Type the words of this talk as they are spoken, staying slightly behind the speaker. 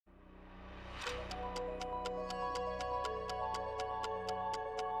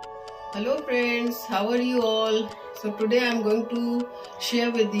Hello friends, how are you all? So today I am going to share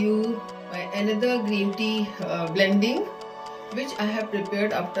with you my another green tea blending which I have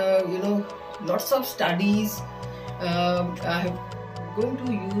prepared after lots of studies. I have going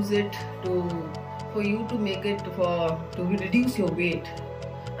to use it for you to make it to reduce your weight.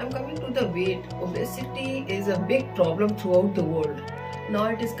 I'm coming to the weight. Obesity is a big problem throughout the world. Now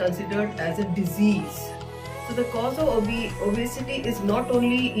it is considered as a disease. So the cause of obesity is not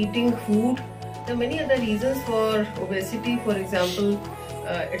only eating food. There are many other reasons for obesity. For example,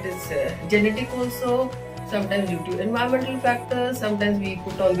 it is genetic also. Sometimes due to environmental factors. Sometimes we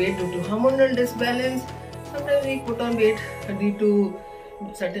put on weight due to hormonal disbalance. Sometimes we put on weight due to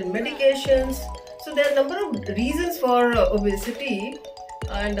certain medications. So there are a number of reasons for obesity,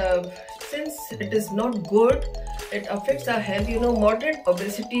 and since it is not good, it affects our health. Moderate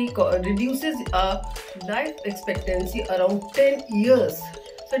obesity reduces our life expectancy around 10 years.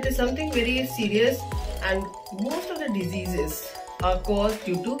 So it is something very serious, and most of the diseases are caused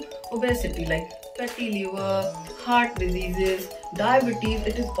due to obesity, like fatty liver, heart diseases, diabetes.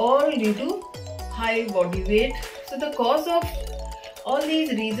 It is all due to high body weight. So the cause of all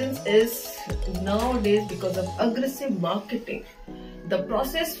these reasons is nowadays because of aggressive marketing. The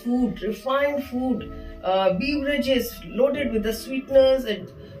processed food, refined food, beverages loaded with the sweeteners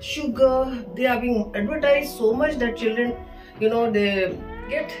and sugar, they are being advertised so much that children, they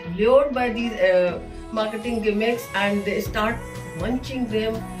get lured by these marketing gimmicks and they start munching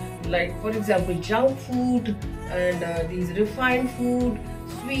them. Like for example, junk food and these refined food,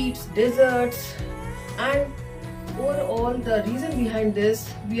 sweets, desserts, and overall the reason behind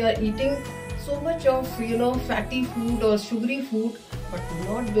this, we are eating so much of fatty food or sugary food, but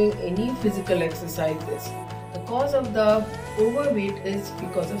not doing any physical exercises. The cause of the overweight is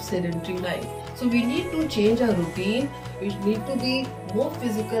because of sedentary life. So we need to change our routine. We need to be more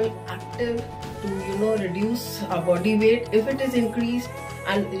physical active to reduce our body weight if it is increased,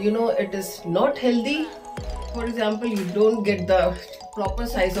 and it is not healthy. For example, you don't get the proper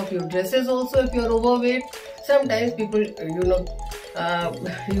size of your dresses also if you are overweight. Sometimes people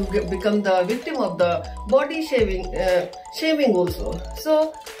become the victim of the body shaming also.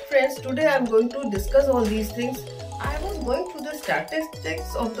 So friends, today I am going to discuss all these things. I was going through the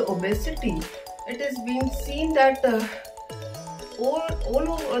statistics of the obesity. It has been seen that all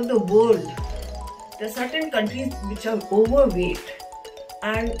over the world there are certain countries which are overweight,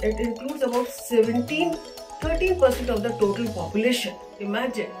 and it includes about 13% of the total population.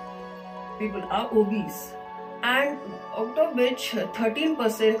 Imagine, people are obese, and out of which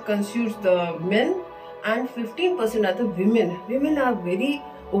 13% constitutes the men and 15% are the women. Women are very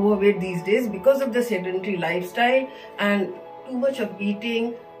overweight these days because of the sedentary lifestyle and too much of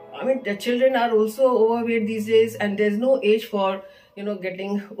eating. I mean, the children are also overweight these days, and there's no age for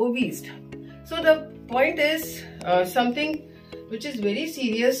getting obese. So the point is something which is very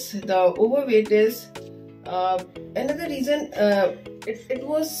serious. The overweight is another reason. It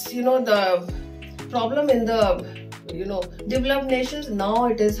was the problem in the developed nations. Now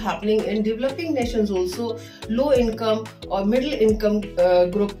it is happening in developing nations also. Low income or middle income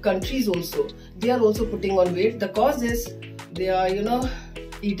group countries also, they are also putting on weight. The cause is they are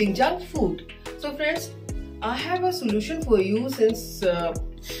eating junk food. So friends, I have a solution for you. Since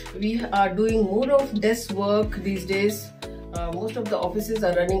we are doing more of desk work these days, most of the offices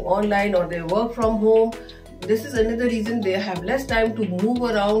are running online or they work from home. This is another reason they have less time to move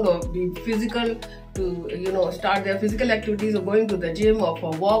around or be physical, to start their physical activities or going to the gym or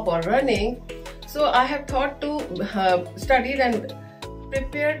for walk or running. So I have thought to study and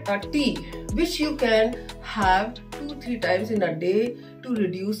prepare a tea which you can have 2-3 times in a day to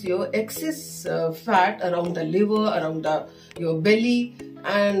reduce your excess fat around the liver, around your belly,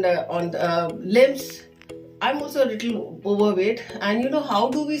 and on the limbs. I'm also a little overweight, and how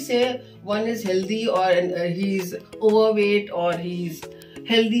do we say one is healthy or he's overweight or he's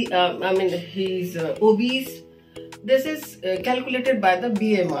healthy? He's obese. This is calculated by the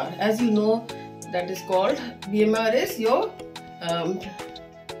BMR. As you know, that is called BMR is your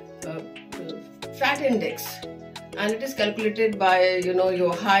fat index, and it is calculated by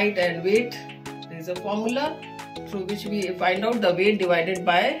your height and weight. There is a formula through which we find out the weight divided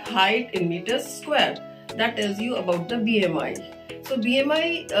by height in meters square. That tells you about the BMI. So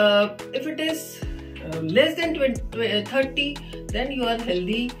BMI, if it is less than 30, then you are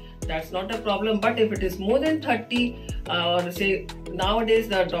healthy. That's not a problem. But if it is more than 30, or say nowadays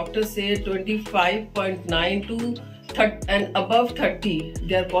the doctors say 25.9 to 30 and above 30,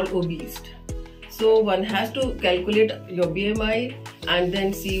 they are called obese. So one has to calculate your BMI and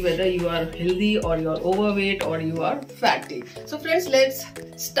then see whether you are healthy or you are overweight or you are fatty. So friends, let's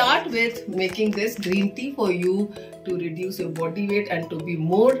start with making this green tea for you to reduce your body weight and to be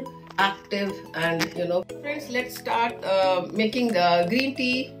more active. And friends, let's start making the green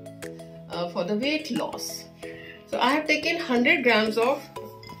tea for the weight loss. So I have taken 100 grams of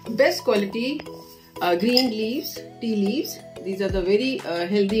best quality green leaves, tea leaves. These are the very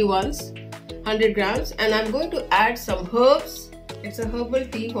healthy ones, 100 grams, and I'm going to add some herbs. It's a herbal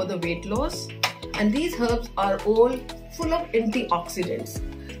tea for the weight loss, and these herbs are all full of antioxidants.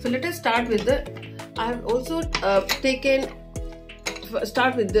 So let us start with I have also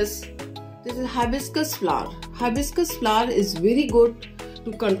start with this. This is hibiscus flower. Hibiscus flower is very good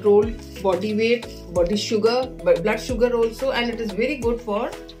to control body weight, body sugar, blood sugar also, and it is very good for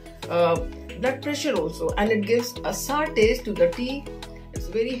blood pressure also, and it gives a sour taste to the tea. It's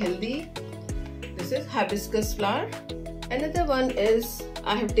very healthy. This is hibiscus flower. Another one is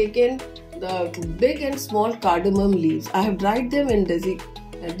I have taken the big and small cardamom leaves. I have dried them in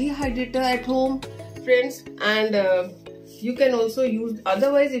dehydrator at home, friends, and you can also use,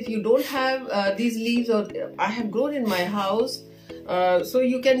 otherwise if you don't have these leaves, or I have grown in my house, so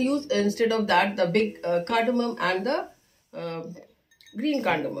you can use instead of that the big cardamom and the green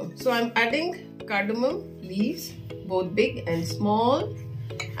cardamom. So I'm adding cardamom leaves, both big and small.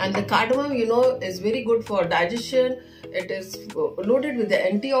 And the cardamom, is very good for digestion. It is loaded with the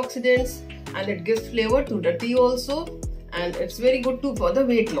antioxidants, and it gives flavor to the tea also, and it's very good too for the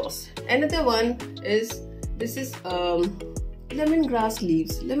weight loss. Another one is, this is lemongrass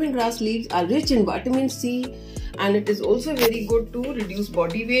leaves. Lemongrass leaves are rich in vitamin C, and it is also very good to reduce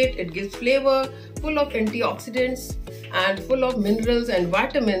body weight. It gives flavor, full of antioxidants and full of minerals and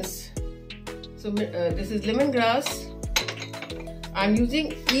vitamins. So this is lemongrass. I'm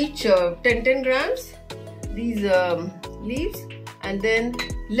using each 10 grams these leaves, and then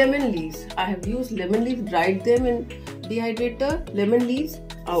lemon leaves. I have used lemon leaves, dried them in dehydrator. Lemon leaves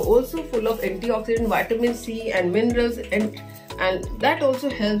are also full of antioxidant, vitamin C and minerals, and that also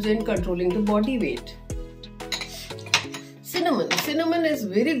helps in controlling the body weight. Cinnamon is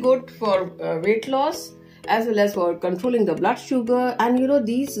very good for weight loss as well as for controlling the blood sugar, and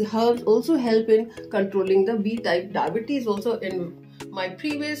these herbs also help in controlling the B-type diabetes also. In my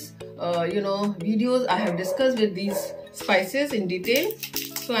previous videos I have discussed with these spices in detail.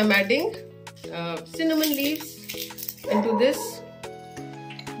 So I'm adding cinnamon leaves into this.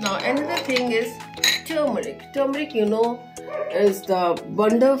 Now another thing is turmeric. Turmeric is the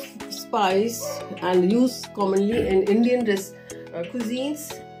wonder spice and used commonly in Indian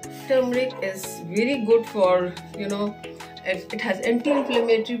cuisines. Turmeric is very good for, it has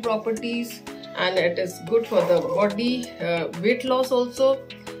anti-inflammatory properties, and it is good for the body weight loss also.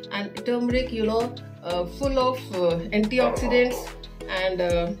 And turmeric, full of antioxidants, and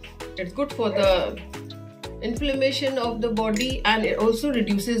it's good for the inflammation of the body, and it also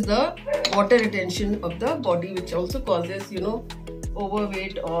reduces the water retention of the body, which also causes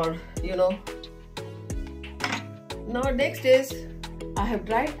overweight or Now next is, I have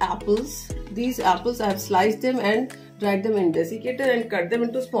dried apples. These apples I have sliced them and dried them in desiccator and cut them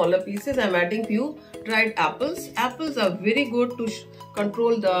into smaller pieces. I'm adding few dried apples. Apples are very good to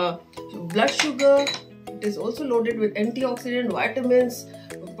control the blood sugar. It is also loaded with antioxidant, vitamins,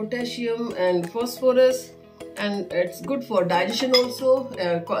 potassium and phosphorus, and it's good for digestion also.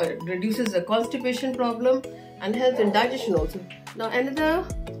 Reduces the constipation problem and helps in digestion also. Now another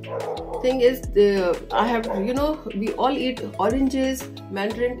thing is, I have, we all eat oranges,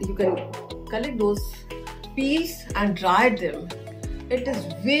 mandarin. You can collect those peels and dry them. It is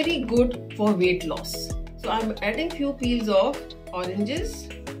very good for weight loss. So I'm adding few peels of oranges.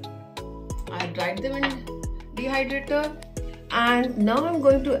 I have dried them in dehydrator, and now I'm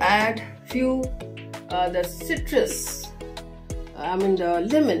going to add few the citrus. The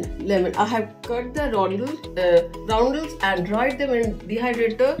lemon. I have cut the roundels and dried them in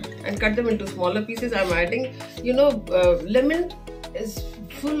dehydrator and cut them into smaller pieces. I'm adding, lemon is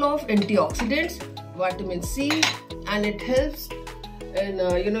full of antioxidants, vitamin C, and it helps in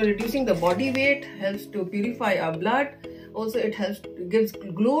reducing the body weight, helps to purify our blood. Also, it gives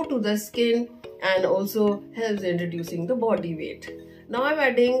glow to the skin, and also helps in reducing the body weight. Now I'm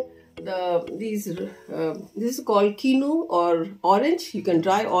adding this is called quinoa or orange. You can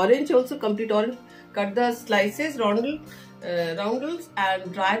dry orange also, complete orange. Cut the slices, roundels,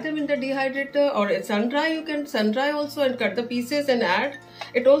 and dry them in the dehydrator, or sun dry. You can sun dry also and cut the pieces and add.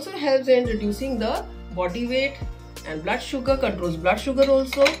 It also helps in reducing the body weight and blood sugar, controls blood sugar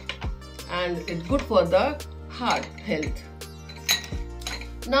also, and it's good for the heart health.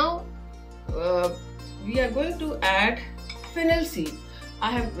 Now we are going to add fennel seed.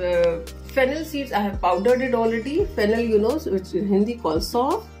 I have fennel seeds. I have powdered it already. Fennel, you know, which in Hindi called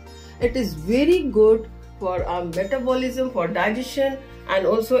sauf. It is very good for our metabolism, for digestion, and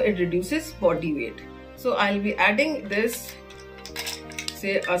also it reduces body weight. So I'll be adding this,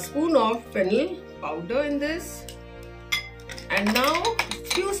 say a spoon of fennel powder in this. And now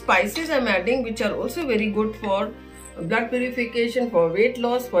few spices I'm adding which are also very good for blood purification, for weight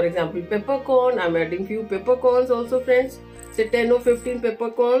loss. For example, peppercorn. I'm adding few peppercorns also, friends. Say 10 or 15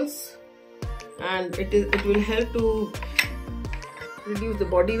 peppercorns, and it will help to reduce the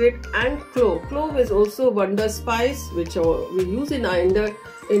body weight. And clove. Clove is also a wonder spice which we use in our Indian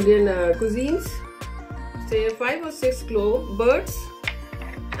cuisines. Say 5 or 6 clove buds,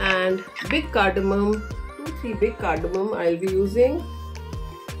 and big cardamom, 2-3 big cardamom I'll be using.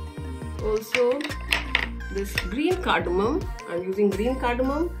 Also this green cardamom, I'm using green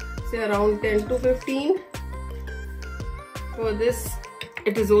cardamom, say around 10 to 15. For this,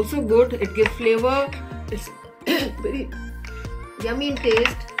 it is also good, it gives flavor, it's very yummy in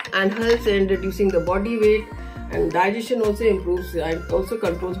taste and helps in reducing the body weight, and digestion also improves and also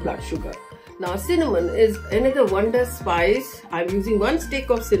controls blood sugar. Now cinnamon is another wonder spice. I'm using 1 stick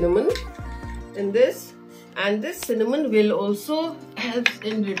of cinnamon in this, and this cinnamon will also help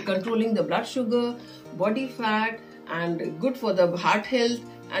in controlling the blood sugar, body fat, and good for the heart health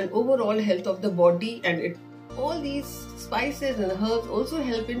and overall health of the body. And all these spices and herbs also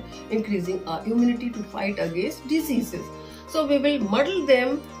help in increasing our immunity to fight against diseases. So we will muddle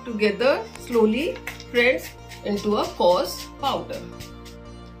them together slowly, friends, into a coarse powder.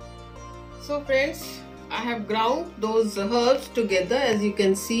 So friends, I have ground those herbs together, as you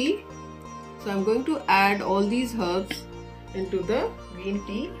can see. So I'm going to add all these herbs into the green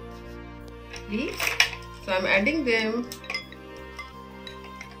tea leaf. So I'm adding them,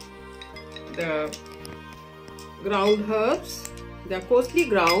 the ground herbs. They are coarsely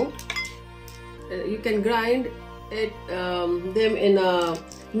ground. You can grind them in a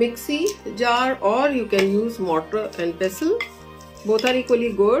mixie jar, or you can use mortar and pestle. Both are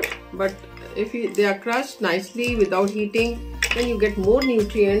equally good, but if they are crushed nicely without heating, then you get more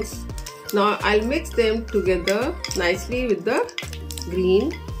nutrients. Now I'll mix them together nicely with the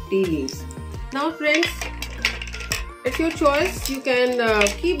green tea leaves. Now friends, it's your choice. You can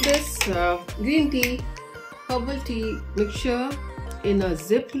keep this green tea, herbal tea mixture in a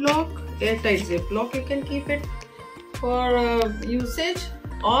Ziploc, airtight Ziploc. You can keep it for usage,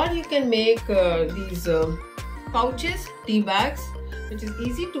 or you can make these pouches, tea bags, which is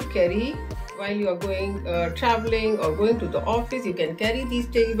easy to carry while you are going traveling or going to the office. You can carry these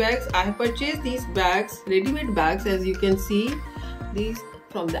tea bags. I have purchased these bags, ready-made bags, as you can see, these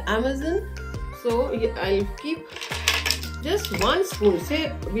from the Amazon. So I'll keep just 1 spoon.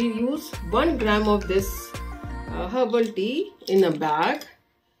 Say we use 1 gram of this herbal tea in a bag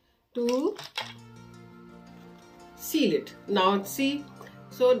to seal it. Now see,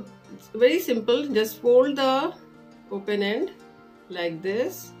 so it's very simple. Just fold the open end like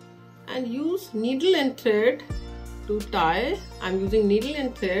this and use needle and thread to tie. I'm using needle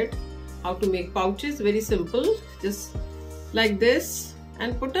and thread. How to make pouches, very simple. Just like this,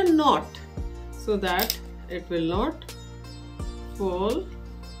 and put a knot so that it will not fall.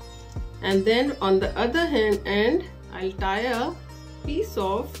 And then on the other end, I'll tie a piece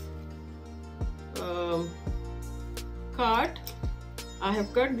of card. I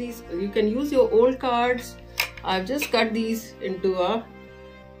have cut these. You can use your old cards. I've just cut these into a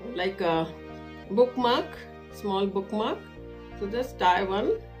like a bookmark, small bookmark. So just tie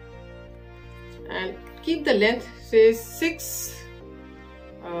one and keep the length, say 6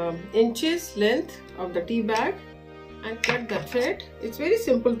 inches length of the tea bag, and cut the thread. It's very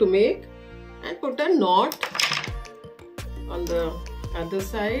simple to make, and put a knot on the other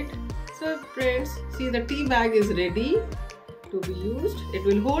side. So friends, see, the tea bag is ready to be used. It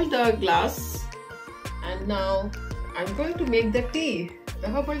will hold the glass. And now I'm going to make the tea, the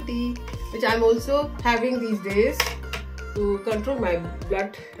herbal tea, which I'm also having these days to control my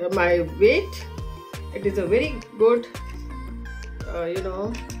blood, my weight. It is a very good,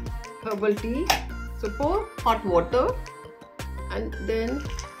 herbal tea. So pour hot water, and then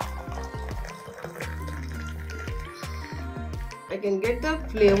I can get the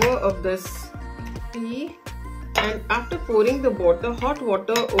flavor of this tea. And after pouring the hot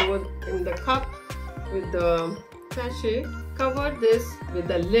water over in the cup with the sachet, cover this with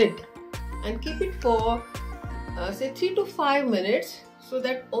the lid and keep it for say 3 to 5 minutes, so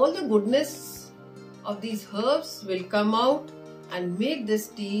that all the goodness of these herbs will come out and make this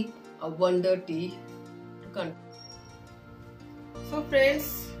tea a wonder tea to consume. So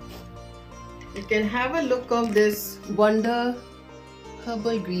friends, You can have a look of this Wonder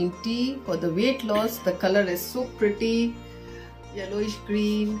Herbal Green Tea for the weight loss. The color is so pretty, yellowish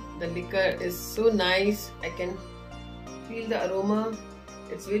green. The liquor is so nice. I can feel the aroma.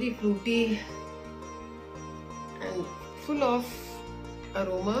 It's very fruity and full of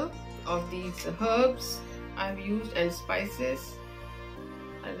aroma of these herbs I've used and spices.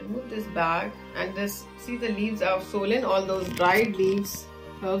 I'll remove this bag and this, see the leaves are swollen, all those dried leaves,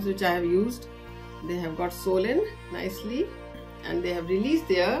 herbs which I have used, they have got swollen nicely and they have released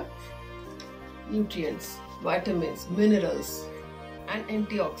their nutrients, vitamins, minerals and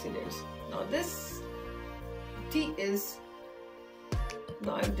antioxidants. Now this tea is,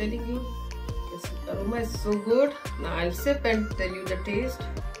 now I'm telling you, this aroma is so good. Now I'll sip and tell you the taste.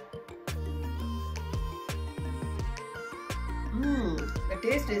 The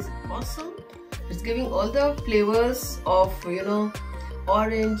taste is awesome. It's giving all the flavors of, you know,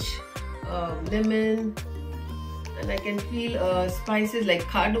 orange, lemon, and I can feel spices like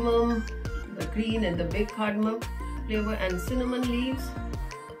cardamom, the green and the big cardamom flavor, and cinnamon leaves.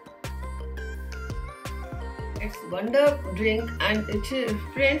 It's wonder drink, and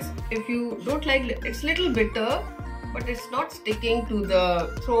friends, if you don't like, it's little bitter, but it's not sticking to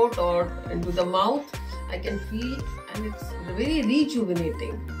the throat or into the mouth. I can feel, and it's very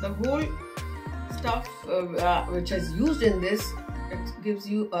rejuvenating. The whole stuff which is used in this, it gives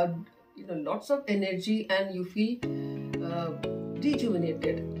you lots of energy and you feel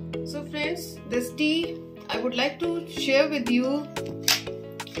rejuvenated. So friends, this tea I would like to share with you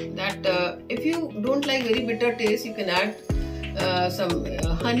that if you don't like very bitter taste, you can add some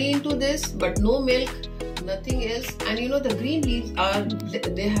honey into this, but no milk, nothing else. And you know, the green leaves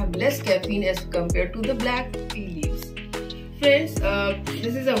they have less caffeine as compared to the black tea leaves. Friends,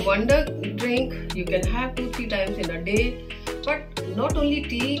 this is a wonder drink. You can have 2-3 times in a day. But not only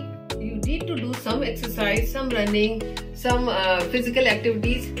tea, you need to do some exercise, some running, some physical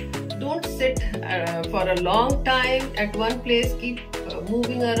activities. Don't sit for a long time at one place. Keep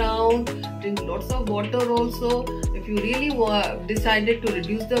moving around. Drink lots of water also. If you really decided to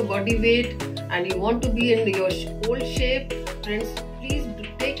reduce the body weight and you want to be in your old shape, friends, please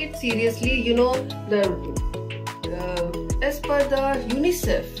take it seriously. You know, as per the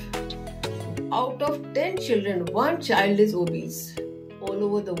UNICEF, out of 10 children, 1 child is obese all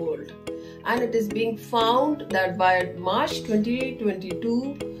over the world. And it is being found that by March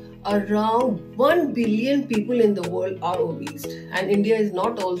 2022, around 1 billion people in the world are obese. And India is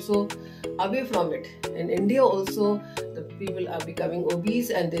not also away from it. In India also, the people are becoming obese,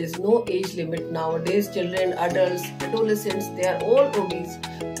 and there is no age limit nowadays. Children, adults, adolescents, they are all obese,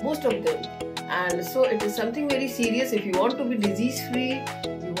 most of them. And so it is something very serious. If you want to be disease free,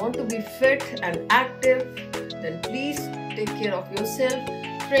 you want to be fit and active, then please take care of yourself.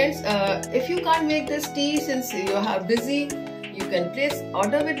 Friends, if you can't make this tea since you are busy, you can place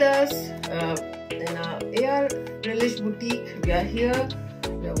order with us in our AR Relish Boutique. We are here.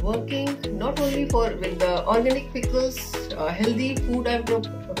 We are working not only with the organic pickles, healthy food I'm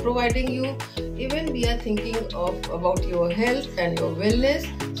providing you. Even we are thinking about your health and your wellness.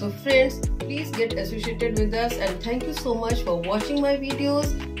 So friends, please get associated with us, and thank you so much for watching my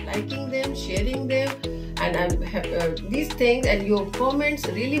videos, liking them, sharing them, and these things and your comments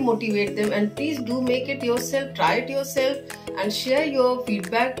really motivate them. And please do make it yourself, try it yourself, and share your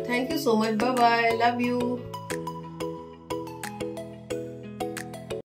feedback. Thank you so much. Bye bye. Love you.